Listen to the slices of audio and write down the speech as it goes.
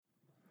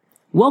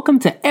Welcome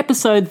to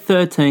episode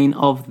 13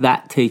 of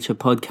That Teacher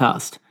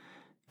podcast.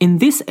 In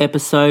this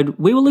episode,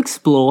 we will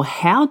explore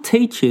how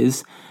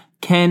teachers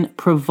can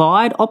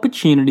provide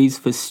opportunities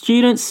for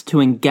students to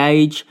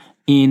engage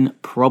in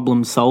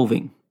problem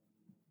solving.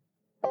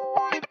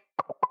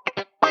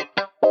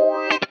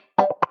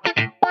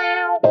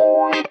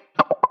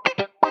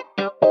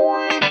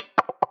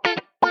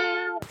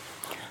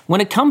 When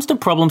it comes to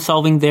problem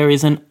solving, there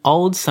is an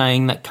old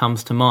saying that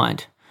comes to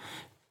mind.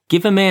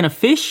 Give a man a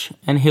fish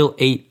and he'll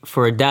eat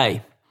for a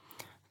day.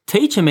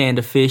 Teach a man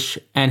to fish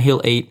and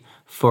he'll eat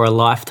for a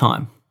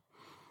lifetime.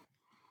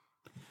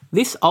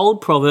 This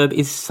old proverb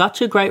is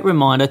such a great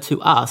reminder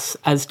to us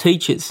as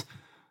teachers.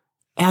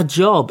 Our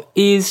job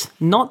is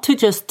not to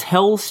just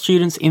tell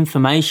students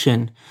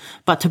information,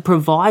 but to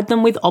provide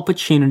them with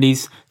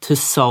opportunities to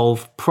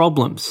solve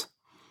problems.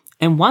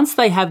 And once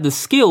they have the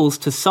skills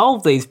to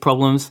solve these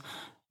problems,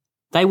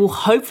 they will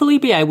hopefully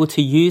be able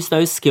to use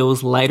those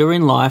skills later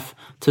in life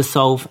to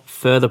solve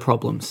further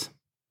problems.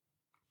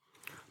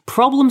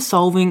 Problem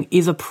solving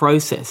is a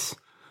process.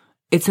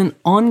 It's an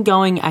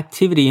ongoing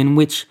activity in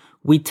which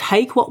we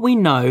take what we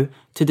know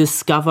to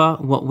discover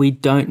what we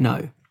don't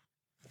know.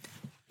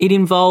 It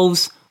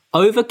involves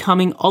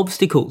overcoming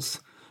obstacles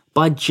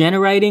by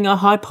generating a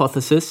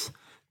hypothesis,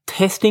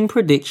 testing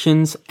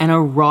predictions, and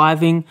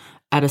arriving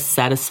at a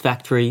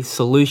satisfactory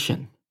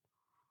solution.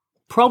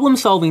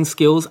 Problem-solving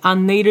skills are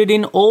needed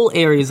in all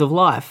areas of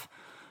life,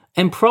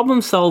 and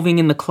problem-solving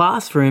in the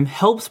classroom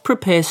helps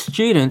prepare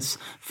students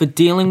for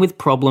dealing with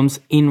problems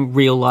in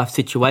real-life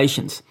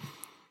situations.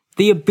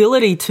 The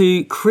ability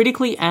to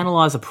critically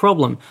analyse a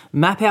problem,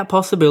 map out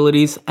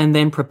possibilities, and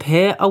then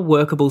prepare a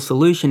workable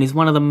solution is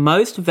one of the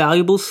most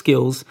valuable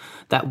skills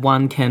that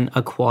one can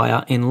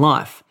acquire in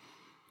life.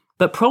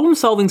 But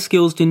problem-solving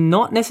skills do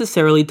not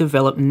necessarily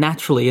develop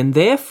naturally, and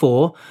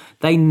therefore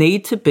they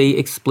need to be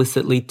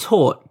explicitly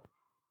taught.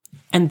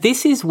 And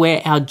this is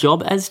where our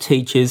job as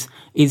teachers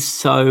is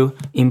so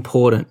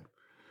important.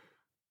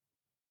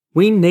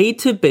 We need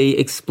to be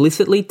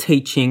explicitly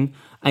teaching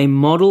a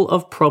model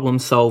of problem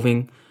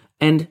solving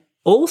and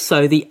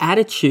also the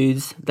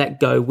attitudes that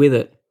go with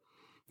it.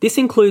 This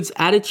includes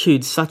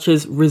attitudes such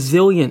as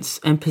resilience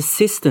and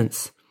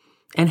persistence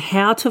and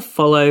how to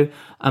follow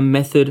a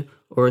method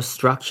or a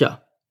structure.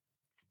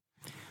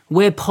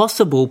 Where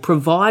possible,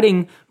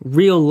 providing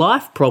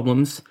real-life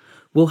problems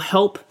will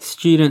help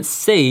students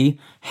see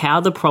how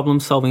the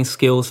problem-solving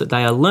skills that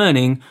they are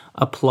learning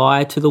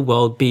apply to the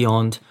world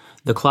beyond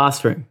the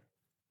classroom.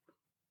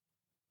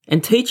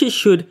 And teachers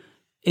should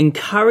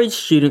encourage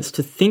students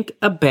to think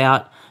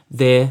about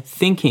their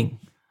thinking.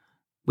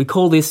 We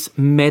call this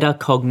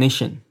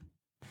metacognition.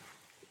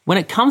 When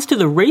it comes to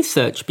the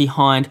research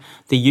behind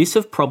the use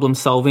of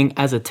problem-solving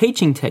as a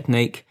teaching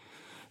technique,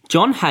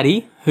 John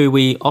Hattie, who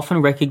we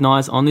often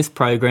recognise on this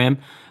program,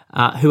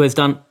 who has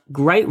done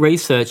great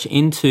research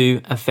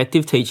into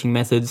effective teaching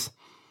methods,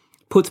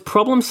 puts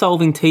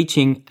problem-solving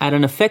teaching at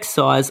an effect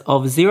size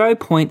of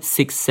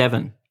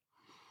 0.67,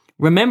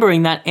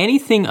 remembering that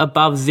anything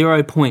above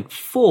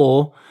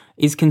 0.4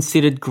 is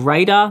considered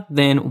greater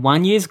than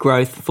 1 year's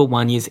growth for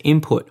 1 year's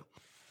input.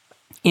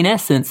 In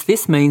essence,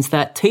 this means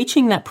that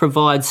teaching that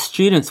provides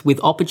students with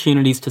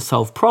opportunities to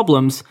solve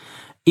problems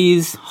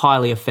is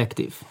highly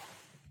effective.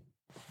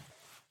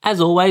 As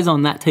always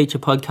on That Teacher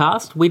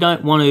podcast, we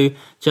don't want to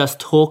just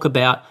talk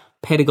about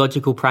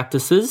pedagogical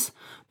practices,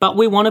 but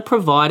we want to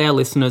provide our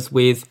listeners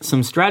with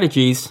some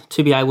strategies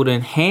to be able to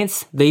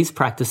enhance these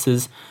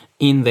practices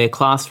in their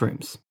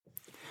classrooms.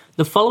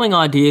 The following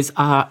ideas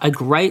are a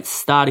great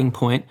starting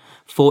point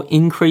for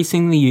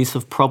increasing the use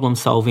of problem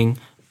solving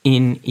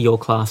in your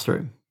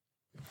classroom.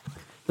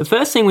 The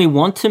first thing we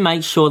want to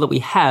make sure that we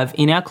have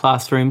in our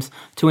classrooms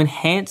to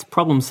enhance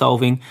problem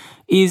solving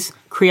is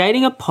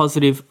creating a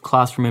positive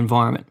classroom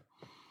environment.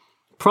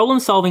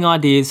 Problem-solving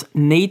ideas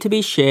need to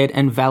be shared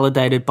and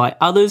validated by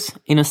others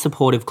in a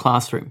supportive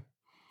classroom.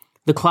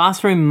 The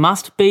classroom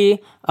must be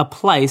a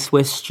place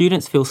where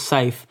students feel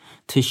safe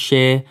to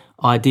share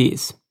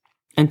ideas.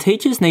 And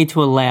teachers need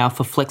to allow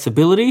for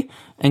flexibility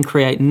and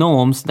create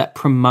norms that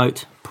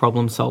promote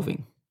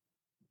problem-solving.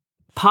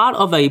 Part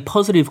of a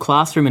positive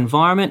classroom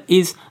environment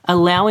is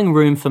allowing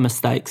room for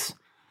mistakes.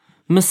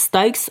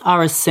 Mistakes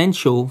are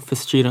essential for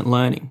student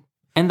learning,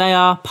 and they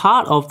are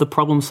part of the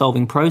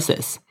problem-solving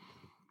process.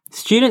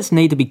 Students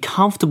need to be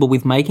comfortable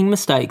with making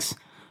mistakes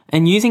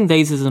and using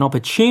these as an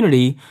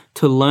opportunity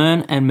to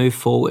learn and move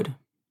forward.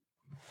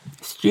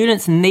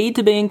 Students need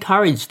to be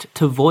encouraged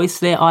to voice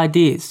their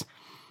ideas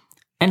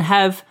and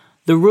have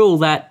the rule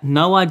that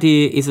no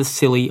idea is a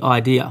silly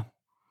idea.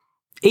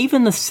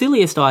 Even the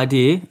silliest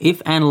idea,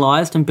 if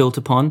analysed and built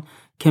upon,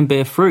 can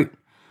bear fruit.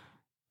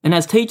 And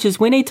as teachers,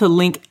 we need to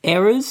link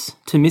errors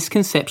to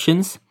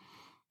misconceptions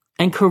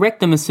and correct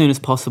them as soon as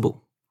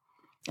possible.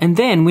 And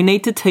then we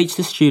need to teach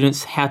the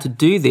students how to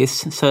do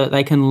this so that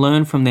they can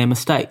learn from their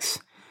mistakes.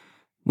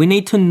 We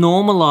need to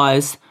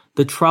normalise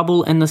the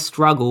trouble and the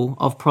struggle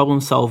of problem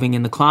solving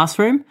in the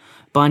classroom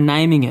by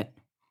naming it,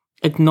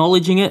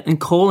 acknowledging it and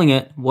calling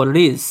it what it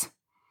is.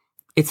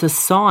 It's a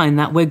sign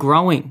that we're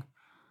growing.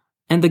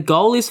 and the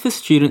goal is for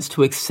students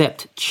to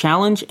accept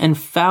challenge and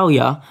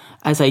failure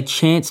as a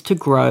chance to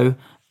grow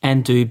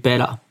and do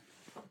better.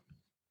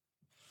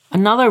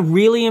 Another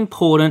really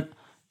important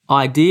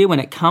idea when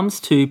it comes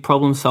to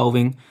problem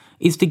solving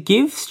is to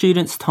give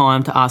students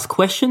time to ask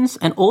questions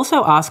and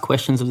also ask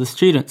questions of the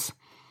students.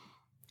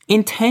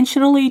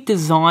 Intentionally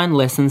design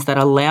lessons that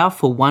allow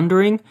for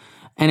wondering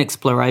and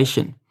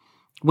exploration.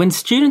 When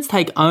students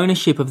take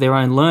ownership of their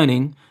own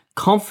learning,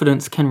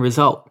 confidence can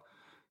result.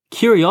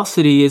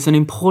 Curiosity is an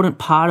important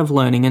part of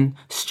learning, and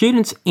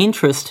students'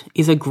 interest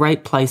is a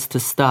great place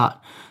to start.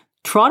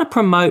 Try to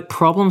promote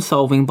problem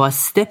solving by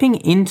stepping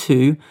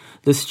into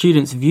the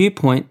student's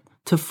viewpoint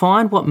to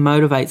find what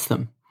motivates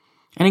them,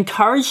 and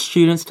encourage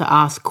students to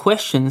ask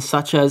questions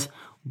such as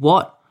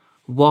what,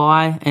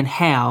 why, and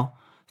how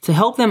to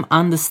help them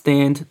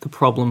understand the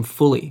problem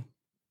fully.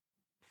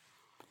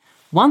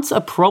 Once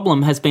a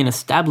problem has been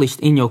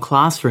established in your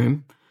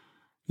classroom,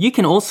 you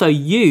can also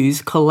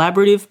use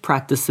collaborative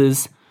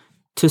practices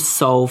to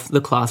solve the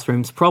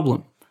classroom's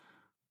problem.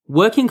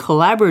 Working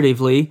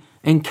collaboratively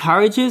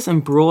encourages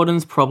and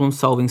broadens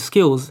problem-solving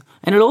skills,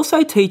 and it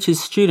also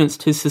teaches students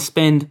to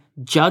suspend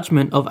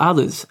judgment of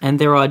others and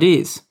their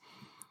ideas,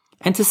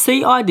 and to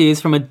see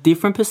ideas from a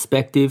different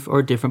perspective or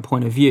a different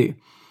point of view.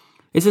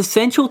 It's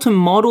essential to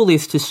model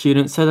this to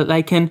students so that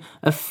they can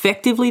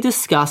effectively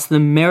discuss the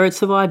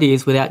merits of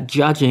ideas without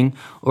judging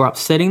or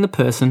upsetting the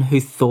person who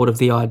thought of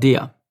the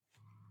idea.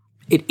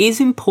 It is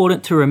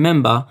important to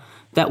remember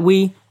that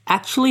we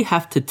actually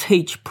have to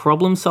teach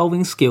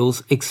problem-solving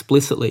skills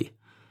explicitly.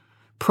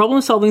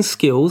 Problem-solving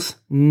skills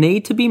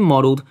need to be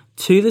modelled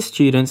to the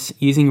students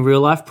using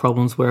real-life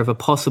problems wherever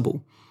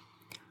possible.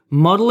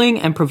 Modelling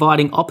and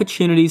providing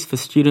opportunities for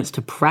students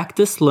to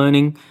practice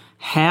learning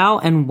how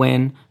and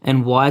when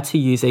and why to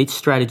use each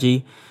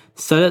strategy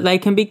so that they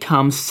can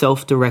become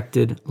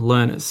self-directed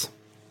learners.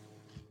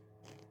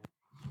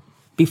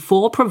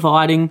 Before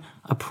providing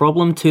a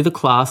problem to the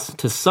class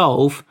to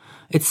solve,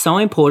 it's so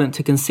important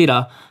to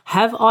consider,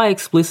 have I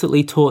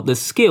explicitly taught the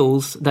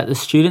skills that the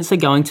students are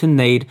going to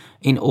need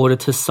in order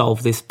to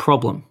solve this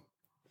problem?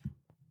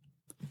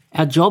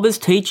 Our job as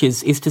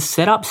teachers is to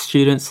set up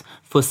students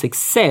for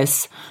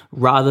success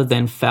rather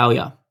than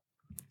failure.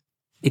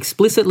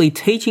 Explicitly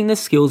teaching the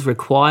skills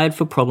required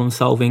for problem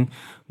solving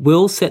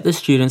will set the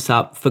students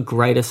up for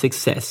greater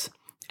success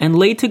and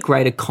lead to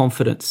greater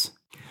confidence.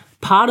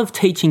 Part of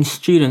teaching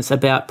students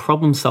about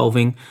problem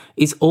solving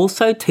is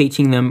also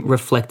teaching them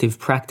reflective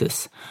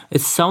practice.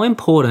 It's so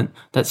important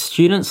that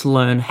students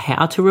learn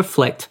how to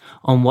reflect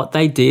on what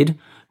they did,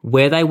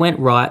 where they went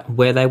right,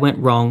 where they went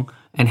wrong,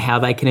 and how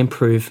they can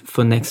improve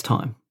for next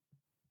time.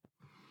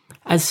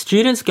 As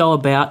students go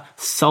about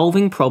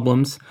solving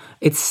problems,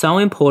 it's so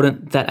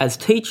important that as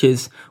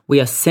teachers,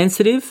 we are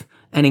sensitive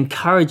and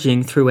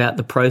encouraging throughout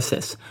the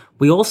process.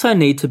 We also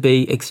need to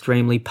be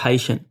extremely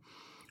patient.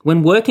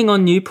 When working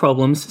on new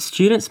problems,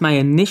 students may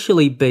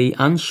initially be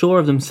unsure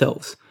of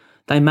themselves.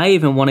 They may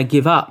even want to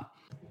give up.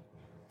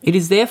 It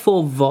is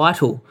therefore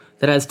vital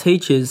that as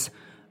teachers,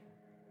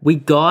 we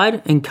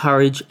guide,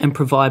 encourage, and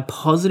provide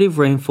positive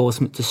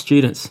reinforcement to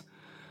students.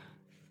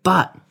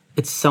 But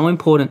it's so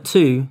important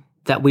too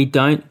that we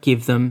don't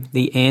give them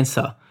the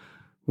answer.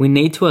 We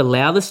need to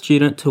allow the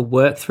student to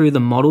work through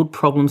the modelled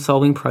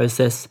problem-solving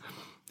process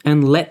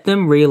and let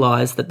them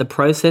realise that the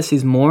process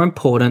is more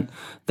important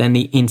than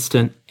the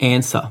instant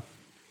answer.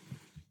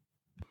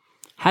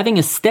 Having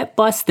a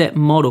step-by-step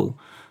model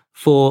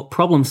for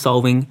problem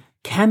solving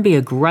can be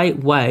a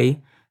great way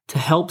to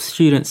help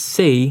students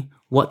see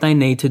what they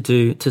need to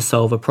do to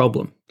solve a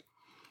problem.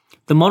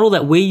 The model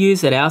that we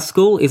use at our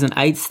school is an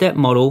 8-step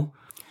model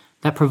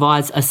that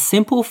provides a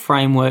simple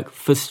framework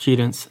for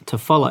students to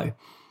follow.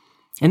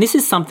 And this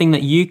is something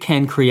that you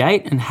can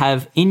create and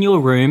have in your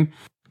room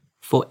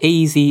for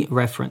easy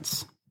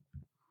reference.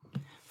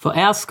 For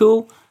our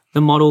school,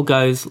 the model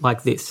goes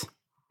like this.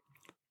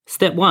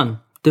 Step 1,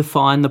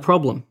 define the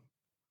problem.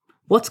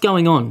 What's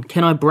going on?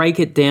 Can I break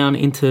it down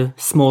into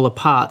smaller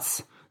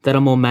parts that are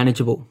more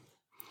manageable?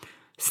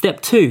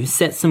 Step 2,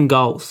 set some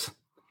goals.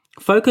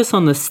 Focus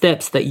on the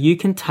steps that you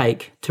can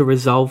take to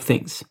resolve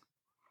things.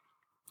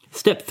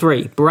 Step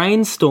 3,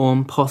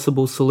 brainstorm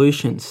possible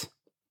solutions.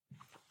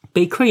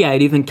 Be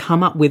creative and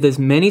come up with as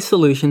many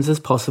solutions as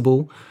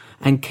possible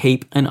and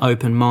keep an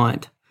open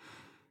mind.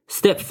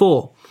 Step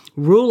 4,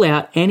 rule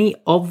out any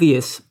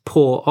obvious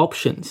poor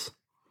options.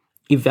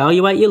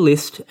 Evaluate your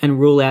list and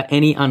rule out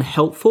any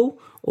unhelpful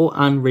or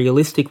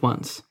unrealistic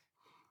ones.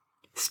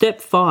 Step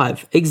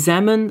 5,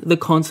 examine the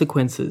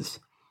consequences.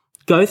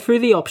 Go through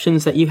the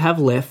options that you have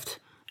left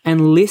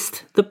and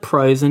list the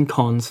pros and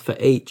cons for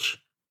each.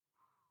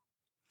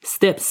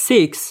 Step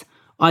 6,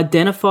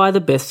 identify the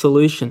best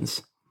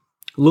solutions.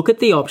 Look at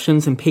the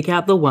options and pick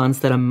out the ones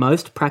that are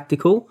most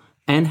practical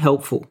and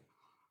helpful.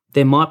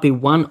 There might be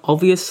one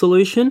obvious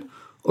solution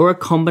or a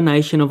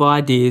combination of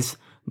ideas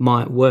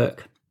might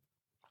work.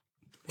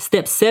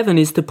 Step 7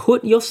 is to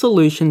put your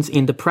solutions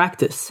into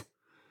practice.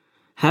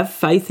 Have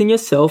faith in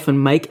yourself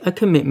and make a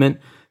commitment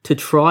to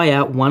try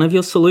out one of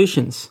your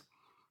solutions.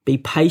 Be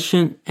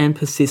patient and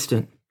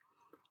persistent.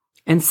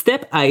 And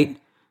step 8,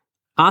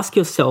 ask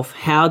yourself,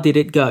 how did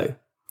it go?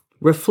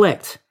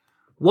 Reflect.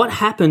 What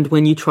happened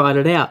when you tried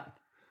it out?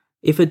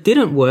 If it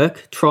didn't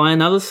work, try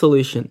another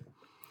solution.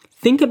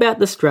 Think about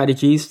the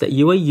strategies that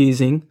you are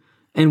using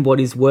and what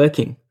is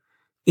working.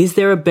 Is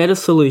there a better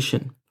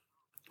solution?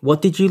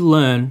 What did you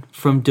learn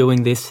from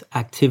doing this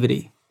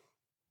activity?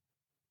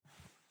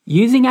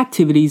 Using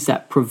activities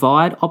that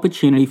provide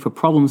opportunity for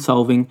problem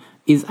solving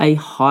is a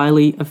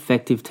highly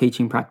effective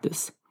teaching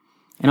practice.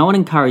 And I would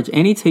encourage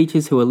any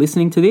teachers who are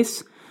listening to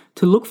this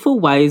to look for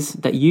ways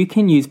that you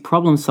can use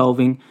problem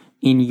solving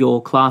in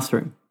your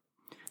classroom.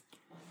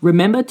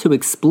 Remember to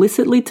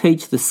explicitly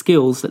teach the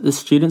skills that the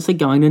students are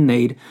going to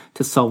need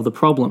to solve the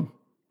problem.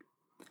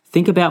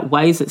 Think about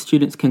ways that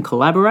students can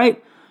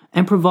collaborate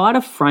and provide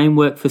a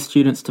framework for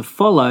students to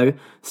follow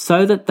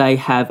so that they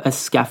have a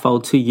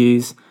scaffold to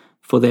use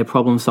for their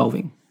problem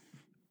solving.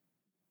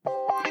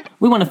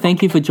 We want to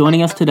thank you for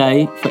joining us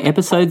today for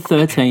episode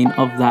 13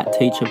 of That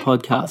Teacher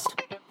podcast.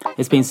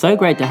 It's been so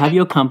great to have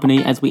your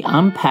company as we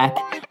unpack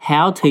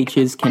how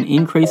teachers can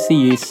increase the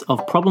use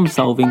of problem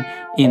solving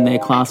in their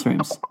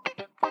classrooms.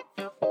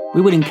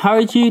 We would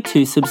encourage you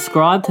to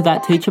subscribe to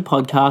That Teacher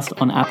podcast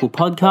on Apple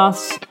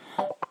Podcasts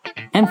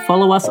and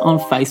follow us on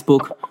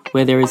Facebook,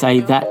 where there is a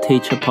That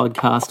Teacher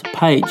podcast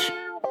page.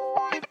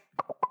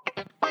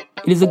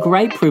 It is a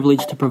great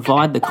privilege to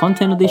provide the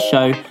content of this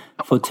show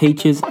for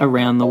teachers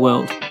around the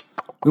world.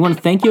 We want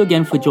to thank you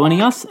again for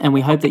joining us, and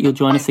we hope that you'll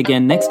join us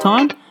again next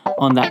time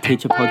on That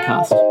Teacher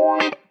podcast.